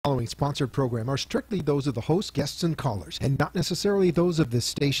Following sponsored program are strictly those of the host, guests, and callers, and not necessarily those of this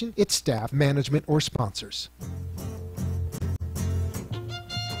station, its staff, management, or sponsors.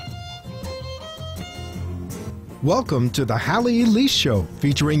 Welcome to the Halley Elise Show,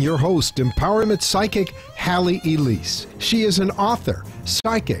 featuring your host, empowerment psychic Halley Elise. She is an author,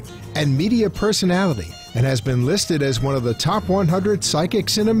 psychic, and media personality, and has been listed as one of the top 100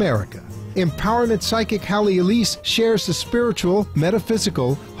 psychics in America. Empowerment psychic Halley Elise shares the spiritual,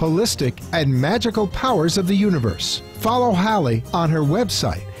 metaphysical, holistic, and magical powers of the universe. Follow Halley on her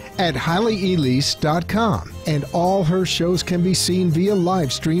website at HalleyElise.com, and all her shows can be seen via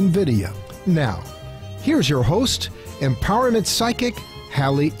live stream video. Now, here's your host, empowerment psychic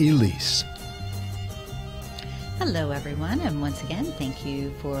Halley Elise. Hello everyone, and once again thank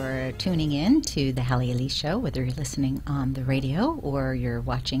you for tuning in to the Halley Elise Show, whether you're listening on the radio or you're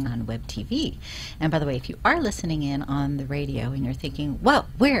watching on web TV. And by the way, if you are listening in on the radio and you're thinking, well,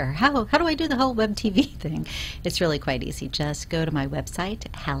 where, how do I do the whole web TV thing? It's really quite easy. Just go to my website,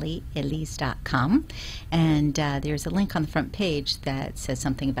 HalleyElise.com, and there's a link on the front page that says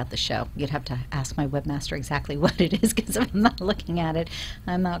something about the show. You'd have to ask my webmaster exactly what it is, because if I'm not looking at it,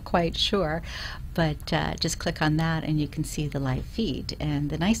 I'm not quite sure. But just click on that and you can see the live feed. And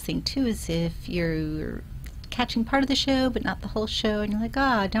the nice thing too is if you're catching part of the show but not the whole show and you're like,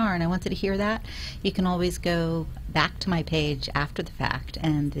 oh darn, I wanted to hear that, you can always go back to my page after the fact,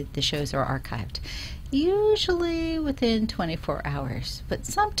 and the shows are archived. Usually within 24 hours, but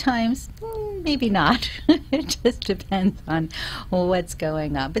sometimes maybe not. It just depends on what's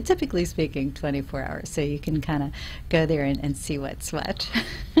going on. But typically speaking, 24 hours. So you can kind of go there and see what's what.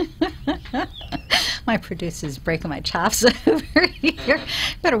 My producer's breaking my chops over here.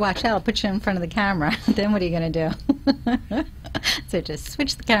 Better watch out. I'll put you in front of the camera. Then what are you going to do? So just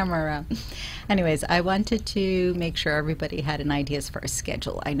switch the camera around. Anyways, I wanted to make sure everybody had an idea as far as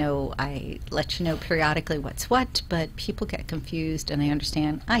schedule. I know I let you know periodically what's what, but people get confused, and I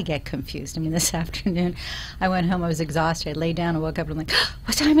understand I get confused. I mean, this afternoon I went home, I was exhausted. I lay down and woke up and I'm like, oh,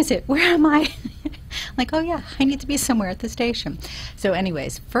 what time is it? Where am I? Like, oh yeah, I need to be somewhere at the station. So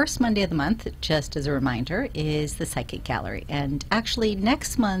anyways, first Monday of the month, just as a reminder, is the Psychic Gallery. And actually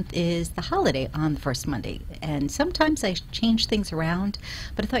next month is the holiday on the first Monday. And sometimes I change things around,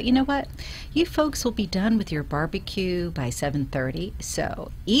 but I thought, you know what? You folks will be done with your barbecue by 7:30,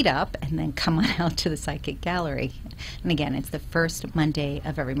 so eat up and then come on out to the Psychic Gallery. And again, it's the first Monday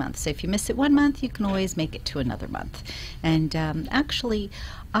of every month. So if you miss it one month, you can always make it to another month. And actually,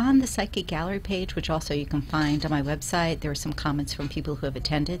 on the Psychic Gallery page, which also you can find on my website, there are some comments from people who have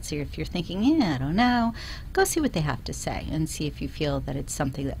attended. So if you're thinking, yeah, I don't know, go see what they have to say and see if you feel that it's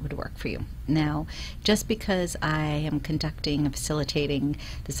something that would work for you. Now, just because I am conducting and facilitating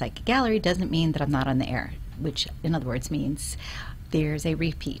the Psychic Gallery doesn't mean that I'm not on the air, which in other words means there's a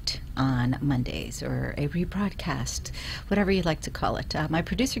repeat on Mondays or a rebroadcast, whatever you'd like to call it. My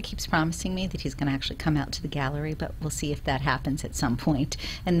producer keeps promising me that he's going to actually come out to the gallery, but we'll see if that happens at some point.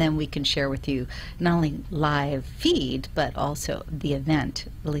 And then we can share with you not only live feed, but also the event,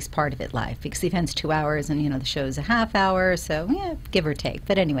 at least part of it live, because the event's 2 hours and, you know, the show's a half hour, so yeah, give or take.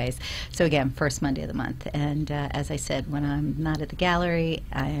 But anyways, so again, first Monday of the month. And as I said, when I'm not at the gallery,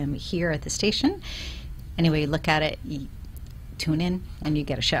 I am here at the station. Anyway, look at it. Tune in and you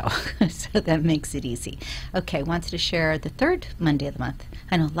get a show. So that makes it easy. Okay, wanted to share the third Monday of the month.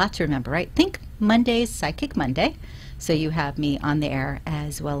 I know, lots to remember, right? Think Monday's Psychic Monday. So you have me on the air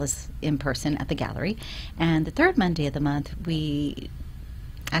as well as in person at the gallery. And the third Monday of the month,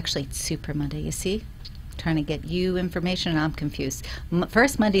 actually it's Super Monday, you see? Trying to get you information and I'm confused.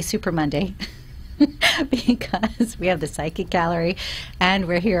 First Monday, Super Monday. Because we have the Psychic Gallery and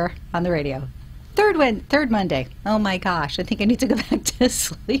we're here on the radio. Third Monday. Oh my gosh, I think I need to go back to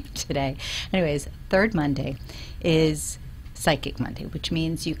sleep today. Anyways, third Monday is Psychic Monday, which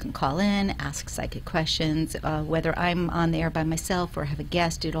means you can call in, ask psychic questions, whether I'm on the air by myself or have a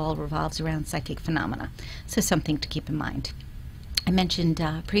guest, it all revolves around psychic phenomena. So something to keep in mind. I mentioned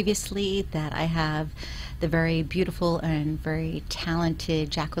previously that I have the very beautiful and very talented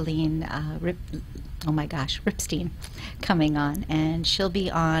Jacqueline Ripstein coming on, and she'll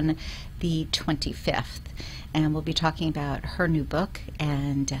be on the 25th, and we'll be talking about her new book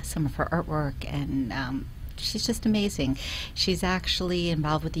and some of her artwork, and she's just amazing. She's actually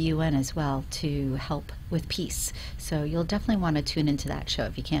involved with the UN as well to help with peace, so you'll definitely want to tune into that show.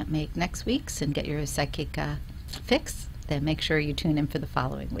 If you can't make next week's and get your psychic fix, then make sure you tune in for the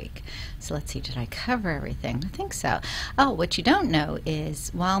following week. So let's see, did I cover everything? I think so. Oh, what you don't know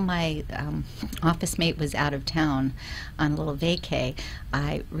is while my office mate was out of town on a little vacay,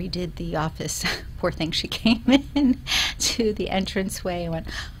 I redid the office. Poor thing, she came in to the entranceway and went,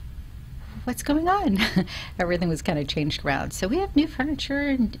 what's going on? Everything was kind of changed around. So we have new furniture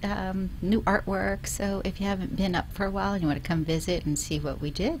and new artwork. So if you haven't been up for a while and you want to come visit and see what we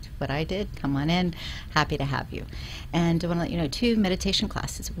did, what I did, come on in. Happy to have you. And I want to let you know, too, meditation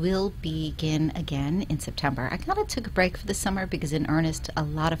classes will begin again in September. I kind of took a break for the summer because in earnest, a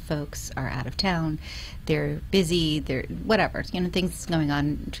lot of folks are out of town. They're busy, they're whatever, things going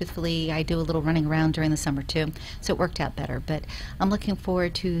on. Truthfully, I do a little running around during the summer too, so it worked out better. But I'm looking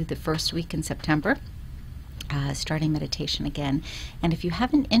forward to the first week in September, starting meditation again. And if you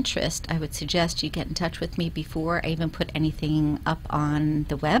have an interest, I would suggest you get in touch with me before I even put anything up on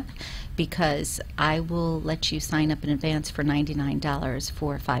the web, because I will let you sign up in advance for $99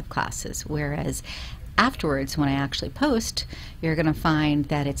 for 5 classes, whereas afterwards, when I actually post, you're going to find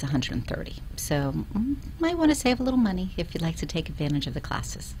that it's $130. So you might want to save a little money if you'd like to take advantage of the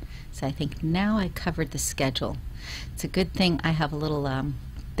classes. So I think now I covered the schedule. It's a good thing I have a little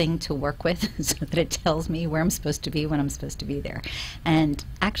thing to work with so that it tells me where I'm supposed to be when I'm supposed to be there. And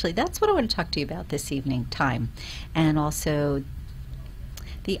actually, that's what I want to talk to you about this evening, time. And also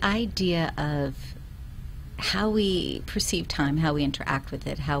the idea of how we perceive time, how we interact with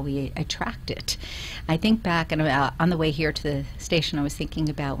it, how we attract it. I think back, and on the way here to the station, I was thinking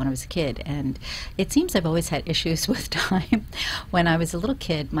about when I was a kid, and it seems I've always had issues with time. When I was a little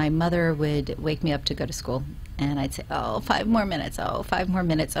kid, my mother would wake me up to go to school, and I'd say, oh, 5 more minutes, oh, 5 more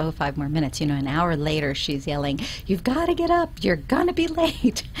minutes, oh, 5 more minutes. An hour later, she's yelling, you've got to get up, you're going to be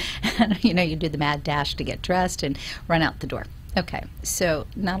late. And, you do the mad dash to get dressed and run out the door. Okay, so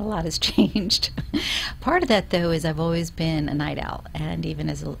not a lot has changed. Part of that, though, is I've always been a night owl, and even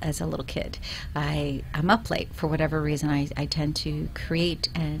as a little kid, I'm up late for whatever reason. I tend to create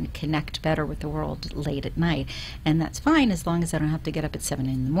and connect better with the world late at night, and that's fine as long as I don't have to get up at 7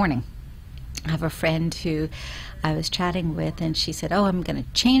 in the morning. I have a friend who I was chatting with, and she said, oh, I'm going to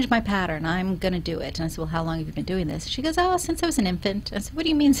change my pattern. I'm going to do it. And I said, well, how long have you been doing this? She goes, oh, since I was an infant. I said, what do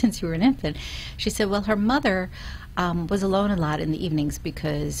you mean since you were an infant? She said, well, her mother was alone a lot in the evenings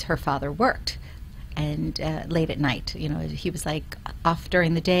because her father worked and late at night. He was like off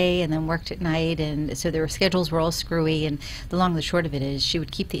during the day and then worked at night, and so their schedules were all screwy. And the long and the short of it is she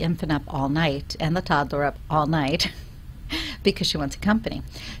would keep the infant up all night and the toddler up all night because she wanted company.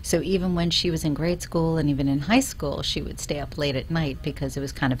 So even when she was in grade school and even in high school, she would stay up late at night because it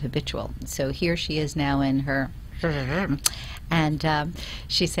was kind of habitual. So here she is now in her and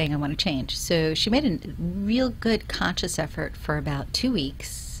she's saying, I want to change. So she made a real good conscious effort for about 2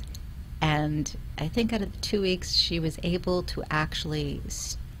 weeks, and I think out of the 2 weeks she was able to actually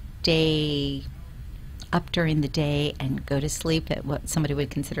stay up during the day and go to sleep at what somebody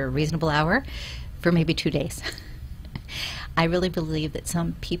would consider a reasonable hour for maybe 2 days. I really believe that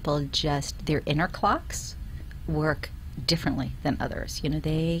some people just, their inner clocks work differently than others.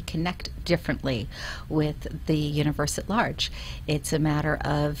 They connect differently with the universe at large. It's a matter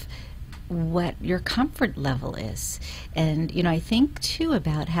of what your comfort level is. And, I think too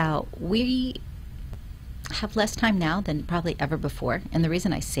about how we have less time now than probably ever before. And the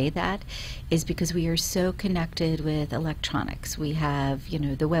reason I say that is because we are so connected with electronics. We have,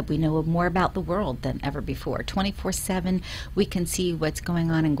 the web. We know more about the world than ever before. 24/7, we can see what's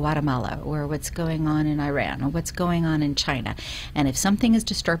going on in Guatemala, or what's going on in Iran, or what's going on in China. And if something is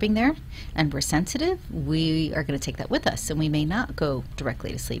disturbing there and we're sensitive, we are going to take that with us, and we may not go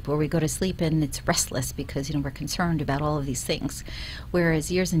directly to sleep, or we go to sleep and it's restless because, we're concerned about all of these things.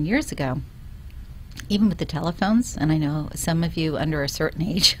 Whereas years and years ago, even with the telephones, and I know some of you under a certain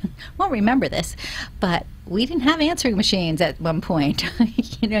age won't remember this, but we didn't have answering machines at one point.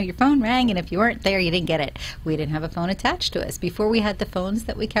 Your phone rang, and if you weren't there, you didn't get it. We didn't have a phone attached to us. Before we had the phones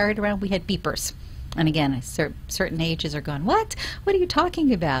that we carried around, we had beepers. And again, certain ages are going, what? What are you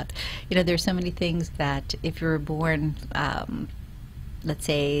talking about? There's so many things that if you were born, let's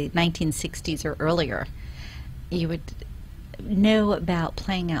say 1960s or earlier, you would know about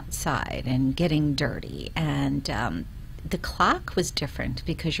playing outside and getting dirty, and the clock was different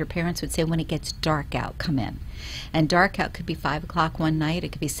because your parents would say, when it gets dark out, come in. And dark out could be 5 o'clock one night,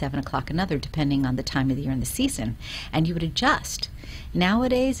 it could be 7 o'clock another, depending on the time of the year and the season, and you would adjust.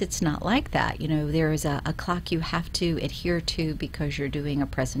 Nowadays, it's not like that. There is a clock you have to adhere to because you're doing a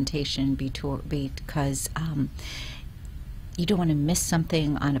presentation, because you don't want to miss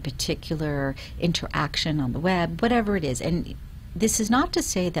something on a particular interaction on the web, whatever it is. And this is not to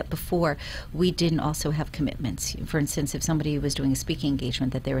say that before we didn't also have commitments. For instance, if somebody was doing a speaking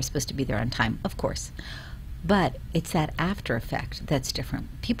engagement, that they were supposed to be there on time, of course. But it's that after effect that's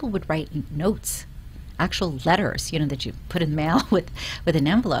different. People would write notes, actual letters, that you put in the mail with an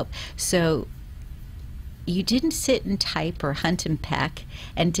envelope. So you didn't sit and type or hunt and peck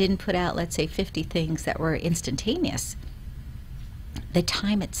and didn't put out, let's say, 50 things that were instantaneous. The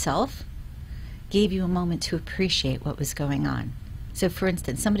time itself gave you a moment to appreciate what was going on. So for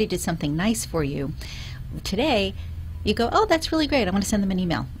instance, somebody did something nice for you today. You go, oh, that's really great. I want to send them an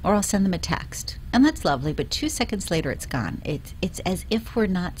email, or I'll send them a text. And that's lovely, but 2 seconds later it's gone. It's as if we're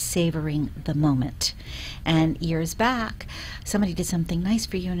not savoring the moment. And years back, somebody did something nice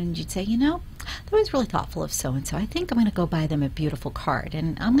for you, and you'd say, that was really thoughtful of so-and-so. I think I'm going to go buy them a beautiful card,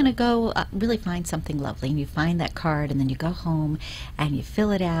 and I'm going to go really find something lovely. And you find that card, and then you go home, and you fill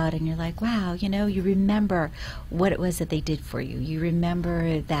it out, and you're like, wow, you remember what it was that they did for you. You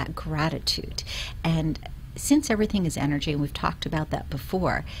remember that gratitude. And since everything is energy, and we've talked about that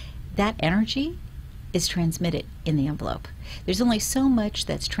before, that energy is transmitted in the envelope. There's only so much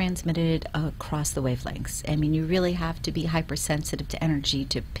that's transmitted across the wavelengths. I mean, you really have to be hypersensitive to energy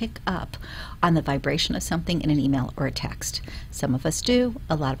to pick up on the vibration of something in an email or a text. Some of us do,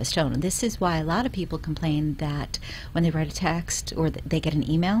 a lot of us don't. And this is why a lot of people complain that when they write a text or they get an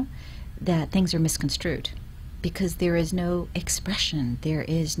email, that things are misconstrued, because there is no expression, there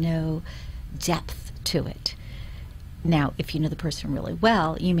is no depth to it. Now, if you know the person really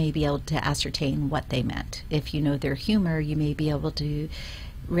well, you may be able to ascertain what they meant. If you know their humor, you may be able to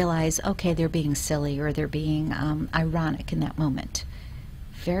realize, okay, they're being silly, or they're being ironic in that moment.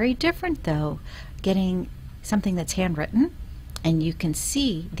 Very different, though, getting something that's handwritten, and you can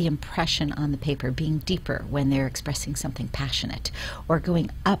see the impression on the paper being deeper when they're expressing something passionate, or going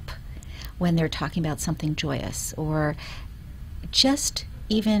up when they're talking about something joyous, or just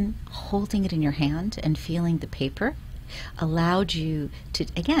even holding it in your hand and feeling the paper allowed you to,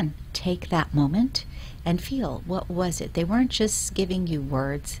 again, take that moment and feel, what was it? They weren't just giving you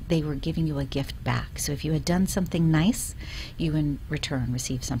words, they were giving you a gift back. So if you had done something nice, you in return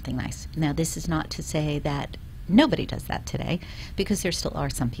received something nice. Now, this is not to say that nobody does that today, because there still are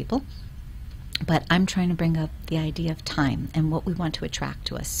some people. But I'm trying to bring up the idea of time and what we want to attract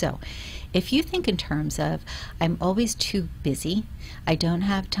to us. So if you think in terms of, I'm always too busy, I don't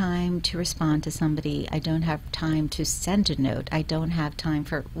have time to respond to somebody, I don't have time to send a note, I don't have time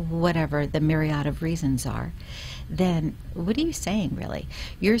for whatever the myriad of reasons are, then what are you saying, really?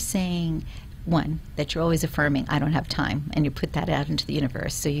 You're saying, one, that you're always affirming, I don't have time, and you put that out into the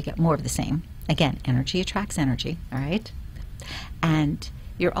universe, so you get more of the same. Again, energy attracts energy, all right? And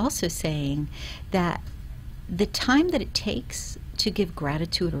you're also saying that the time that it takes to give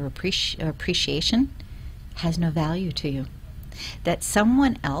gratitude or appreciation has no value to you. That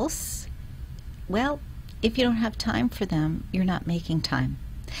someone else, well, if you don't have time for them, you're not making time.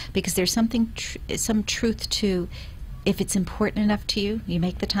 Because there's something, some truth to, if it's important enough to you, you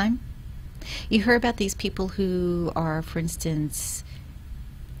make the time. You hear about these people who are, for instance,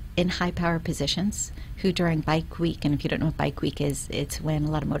 in high power positions, who during bike week, and if you don't know what bike week is, it's when a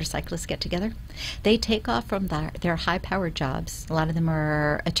lot of motorcyclists get together. They take off from their high powered jobs. A lot of them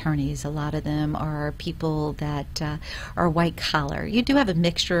are attorneys, a lot of them are people that are white collar. You do have a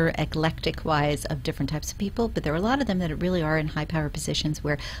mixture, eclectic wise, of different types of people, but there are a lot of them that really are in high power positions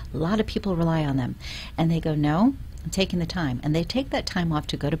where a lot of people rely on them. And they go, no, I'm taking the time. And they take that time off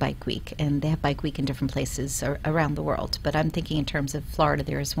to go to bike week, and they have bike week in different places around the world. But I'm thinking in terms of Florida,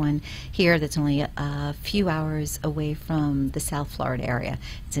 there's one here that's only a few hours away from the South Florida area.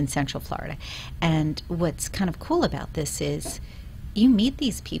 It's in Central Florida. And what's kind of cool about this is you meet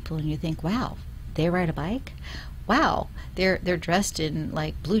these people and you think, wow, they ride a bike? Wow, they're dressed in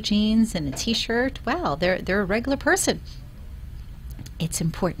like blue jeans and a t-shirt. Wow, they're a regular person. It's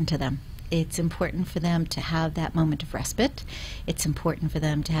important to them. It's important for them to have that moment of respite. It's important for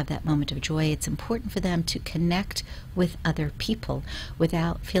them to have that moment of joy. It's important for them to connect with other people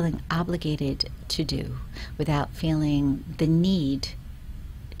without feeling obligated to do, without feeling the need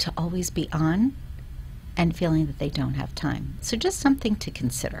to always be on and feeling that they don't have time. So just something to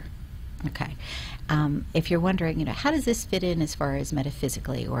consider. Okay. If you're wondering, how does this fit in as far as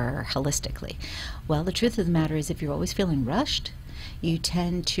metaphysically or holistically? Well, the truth of the matter is, if you're always feeling rushed, you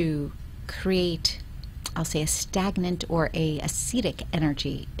tend to create, I'll say, a stagnant or a ascetic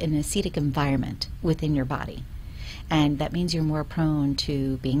energy, an ascetic environment within your body. And that means you're more prone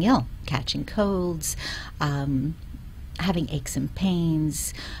to being ill, catching colds, having aches and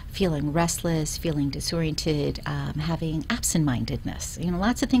pains, feeling restless, feeling disoriented, having absent-mindedness.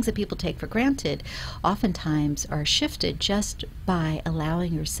 Lots of things that people take for granted oftentimes are shifted just by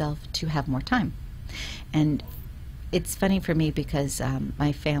allowing yourself to have more time. And it's funny for me because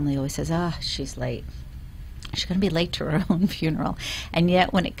my family always says, she's late. She's going to be late to her own funeral. And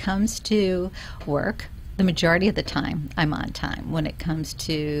yet when it comes to work, the majority of the time I'm on time. When it comes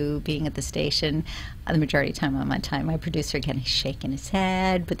to being at the station, the majority of the time I'm on time. My producer, again, he's shaking his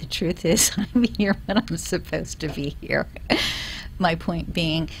head, but the truth is I'm here when I'm supposed to be here. My point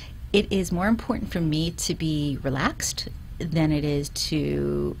being, it is more important for me to be relaxed than it is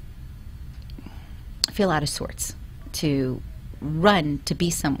to feel out of sorts, to run to be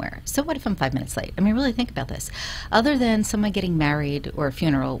somewhere. So what if I'm 5 minutes late? Really think about this. Other than someone getting married or a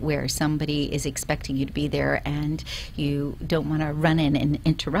funeral where somebody is expecting you to be there and you don't want to run in and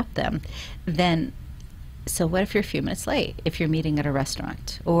interrupt them, then so what if you're a few minutes late? If you're meeting at a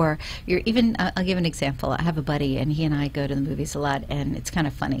restaurant, or you're even, I'll give an example. I have a buddy and he and I go to the movies a lot, and it's kind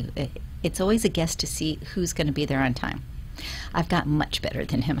of funny. It's always a guess to see who's going to be there on time. I've gotten much better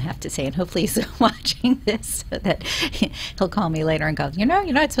than him, I have to say, and hopefully he's watching this so that he'll call me later and go, you're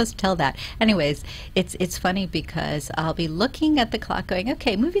not supposed to tell that. Anyways, it's funny because I'll be looking at the clock going,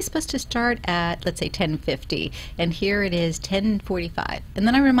 okay, movie's supposed to start at, let's say, 10:50, and here it is 10:45. And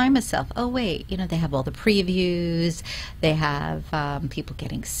then I remind myself, oh, wait, they have all the previews, they have people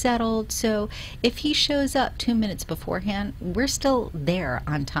getting settled. So if he shows up 2 minutes beforehand, we're still there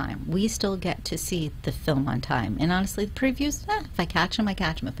on time. We still get to see the film on time. And honestly, the previews, if I catch them, I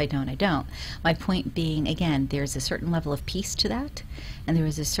catch them. If I don't, I don't. My point being, again, there's a certain level of peace to that, and there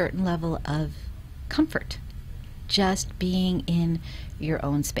is a certain level of comfort just being in your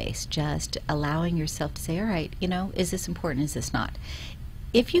own space, just allowing yourself to say, all right, is this important, is this not?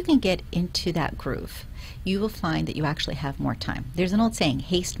 If you can get into that groove, you will find that you actually have more time. There's an old saying,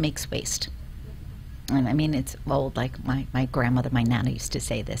 haste makes waste. And it's old, like my grandmother, my nana used to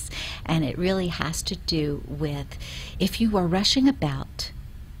say this. And it really has to do with, if you are rushing about,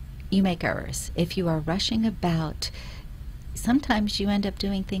 you make errors. If you are rushing about, sometimes you end up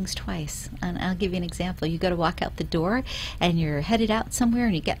doing things twice. And I'll give you an example. You go to walk out the door and you're headed out somewhere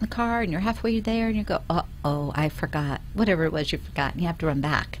and you get in the car and you're halfway there and you go, uh-oh, I forgot. Whatever it was you forgot, and you have to run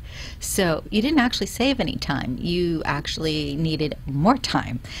back. So you didn't actually save any time. You actually needed more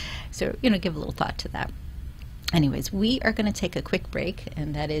time. So, give a little thought to that. Anyways, we are going to take a quick break,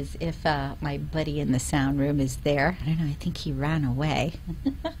 and that is if my buddy in the sound room is there. I don't know, I think he ran away.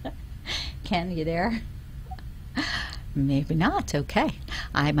 Ken, you there? Maybe not. Okay.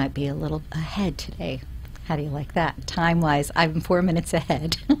 I might be a little ahead today. How do you like that? Time-wise, I'm 4 minutes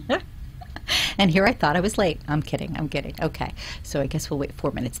ahead. And here I thought I was late. I'm kidding. Okay. So I guess we'll wait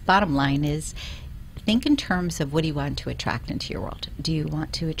 4 minutes. Bottom line is, think in terms of what do you want to attract into your world. Do you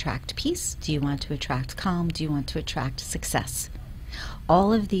want to attract peace? Do you want to attract calm? Do you want to attract success?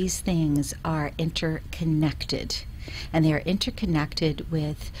 All of these things are interconnected, and they are interconnected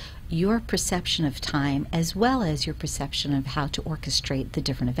with your perception of time as well as your perception of how to orchestrate the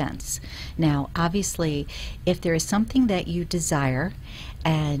different events. Now, obviously, if there is something that you desire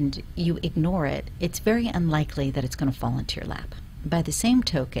and you ignore it, it's very unlikely that it's going to fall into your lap. By the same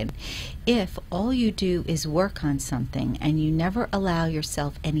token, if all you do is work on something and you never allow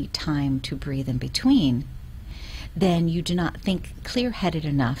yourself any time to breathe in between, then you do not think clear-headed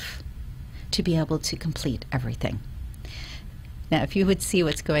enough to be able to complete everything. Now, if you would see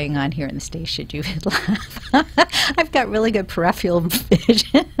what's going on here in the station, you would laugh. I've got really good peripheral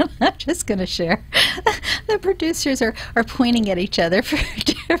vision. I'm just going to share. The producers are pointing at each other for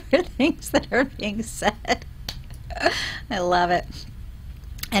different things that are being said. I love it.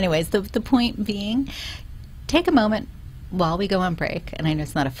 Anyways, the point being, take a moment while we go on break, and I know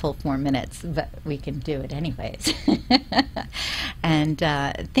it's not a full 4 minutes, but we can do it anyways. And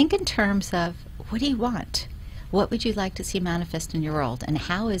think in terms of, what do you want? What would you like to see manifest in your world, and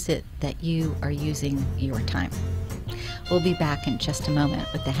how is it that you are using your time? We'll be back in just a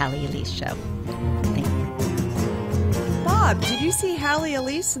moment with the Halley Elise Show. Thank you. Bob, did you see Halley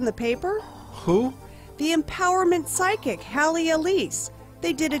Elise in the paper? Who? The empowerment psychic, Halley Elise.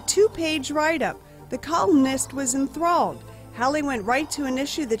 They did a 2-page write-up. The columnist was enthralled. Halley went right to an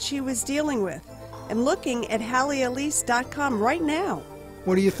issue that she was dealing with. I'm looking at HalleyElise.com right now.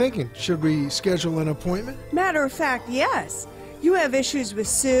 What are you thinking? Should we schedule an appointment? Matter of fact, yes. You have issues with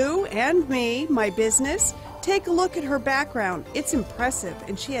Sue and me, my business. Take a look at her background. It's impressive,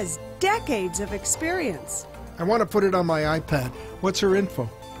 and she has decades of experience. I want to put it on my iPad. What's her info?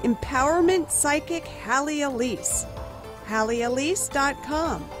 Empowerment Psychic Halley Elise.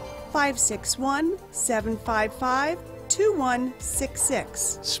 HalleyElise.com. 561-755-2000.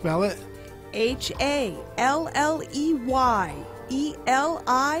 2166. Spell it.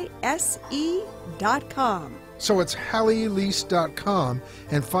 HalleyElise.com. So it's HalleyElise.com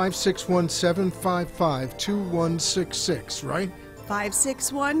and 561-755-2166, right?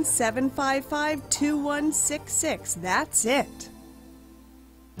 561-755-2166. That's it.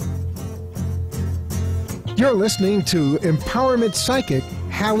 You're listening to Empowerment Psychic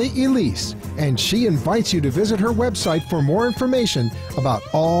Halley Elise, and she invites you to visit her website for more information about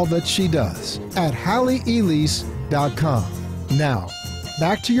all that she does at HalleyElise.com. Now,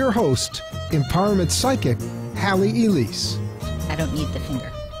 back to your host, Empowerment Psychic Halley Elise. I don't need the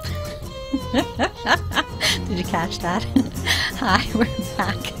finger. Did you catch that? Hi, we're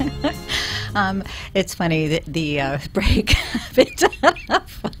back. It's funny that the break happened at a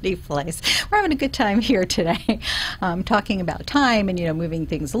funny place. We're having a good time here today, talking about time and moving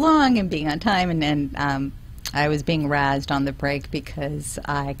things along and being on time. And I was being razzed on the break because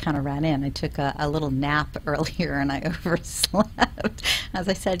I kind of ran in. I took a little nap earlier and I overslept. As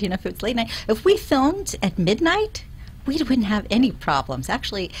I said, if it was late night, if we filmed at midnight, we wouldn't have any problems.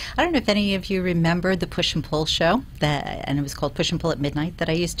 Actually, I don't know if any of you remember the Push and Pull show, and it was called Push and Pull at Midnight, that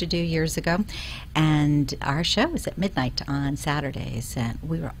I used to do years ago. And our show was at midnight on Saturdays, and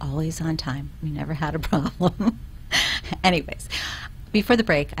we were always on time. We never had a problem. Anyways, before the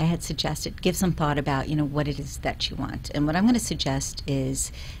break, I had suggested give some thought about, what it is that you want. And what I'm going to suggest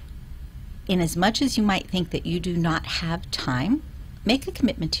is, in as much as you might think that you do not have time, make a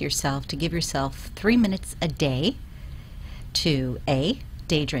commitment to yourself to give yourself 3 minutes a day to A,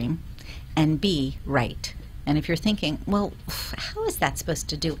 daydream, and B, write. And if you're thinking, well, how is that supposed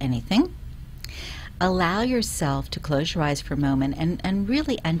to do anything? Allow yourself to close your eyes for a moment and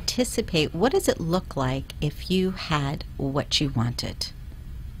really anticipate what does it look like if you had what you wanted.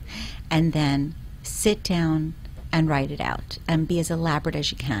 And then sit down and write it out and be as elaborate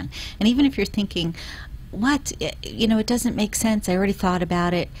as you can. And even if you're thinking, what, it doesn't make sense, I already thought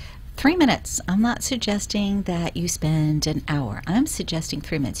about it, 3 minutes. I'm not suggesting that you spend an hour. I'm suggesting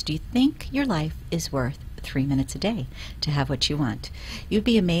 3 minutes. Do you think your life is worth 3 minutes a day to have what you want? You'd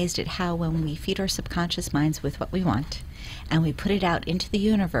be amazed at how when we feed our subconscious minds with what we want and we put it out into the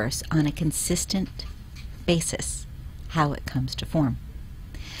universe on a consistent basis, how it comes to form.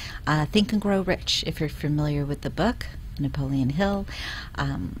 Think and Grow Rich, if you're familiar with the book, Napoleon Hill.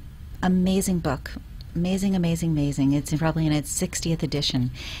 Amazing book. Amazing, amazing, amazing. It's probably in its 60th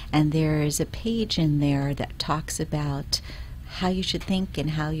edition. And there's a page in there that talks about how you should think and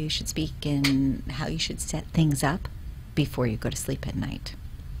how you should speak and how you should set things up before you go to sleep at night.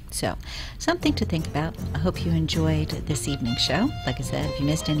 So, something to think about. I hope you enjoyed this evening's show. Like I said, if you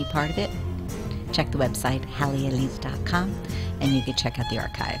missed any part of it, check the website, HalleyElise.com, and you can check out the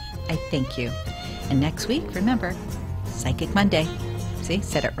archive. I thank you. And next week, remember, Psychic Monday. See,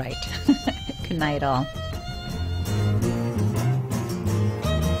 said it right. Good night, all.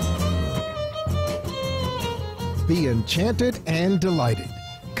 Be enchanted and delighted.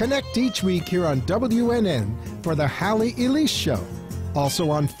 Connect each week here on WNN for the Halley Elise Show. Also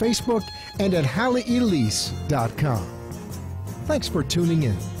on Facebook and at HalleyElise.com. Thanks for tuning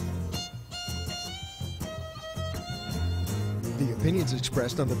in. The opinions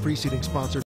expressed on the preceding sponsor